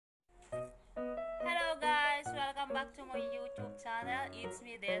it's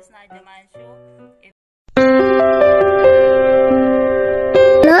me,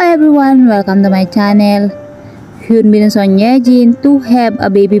 Hello everyone, welcome to my channel. Hyun and Son YeJin to have a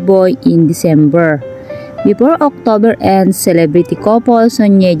baby boy in December. Before October ends, celebrity couple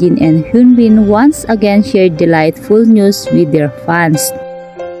Son YeJin and Hyun once again shared delightful news with their fans.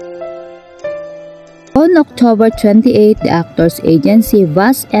 On October 28, the actors' agency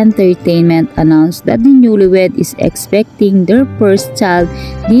Vast Entertainment announced that the newlywed is expecting their first child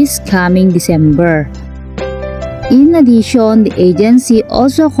this coming December. In addition, the agency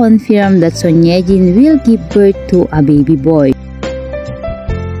also confirmed that Son YeJin will give birth to a baby boy.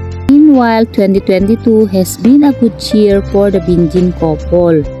 Meanwhile, 2022 has been a good year for the Binjin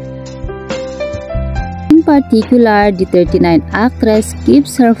couple. In particular, the 39 actress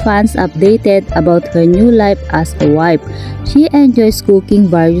keeps her fans updated about her new life as a wife. She enjoys cooking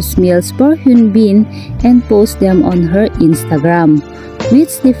various meals for Hyun and posts them on her Instagram,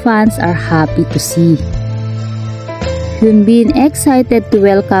 which the fans are happy to see. Hyun excited to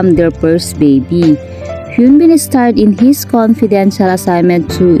welcome their first baby. Hyun starred in his confidential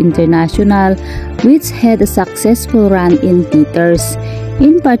assignment to International, which had a successful run in theaters.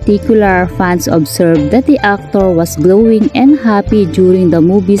 In particular, fans observed that the actor was glowing and happy during the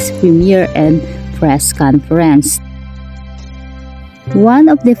movie's premiere and press conference. One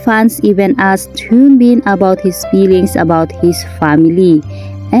of the fans even asked Hyun about his feelings about his family,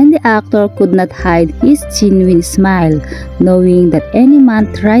 and the actor could not hide his genuine smile, knowing that any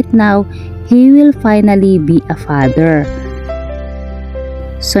month right now, he will finally be a father.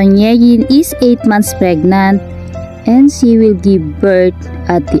 Son YeJin is 8 months pregnant, and she will give birth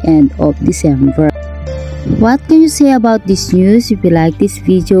at the end of December. What can you say about this news? If you like this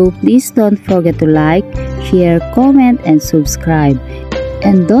video, please don't forget to like, share, comment, and subscribe.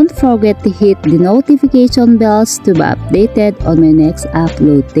 And don't forget to hit the notification bells to be updated on my next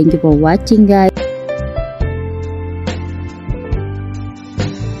upload. Thank you for watching, guys.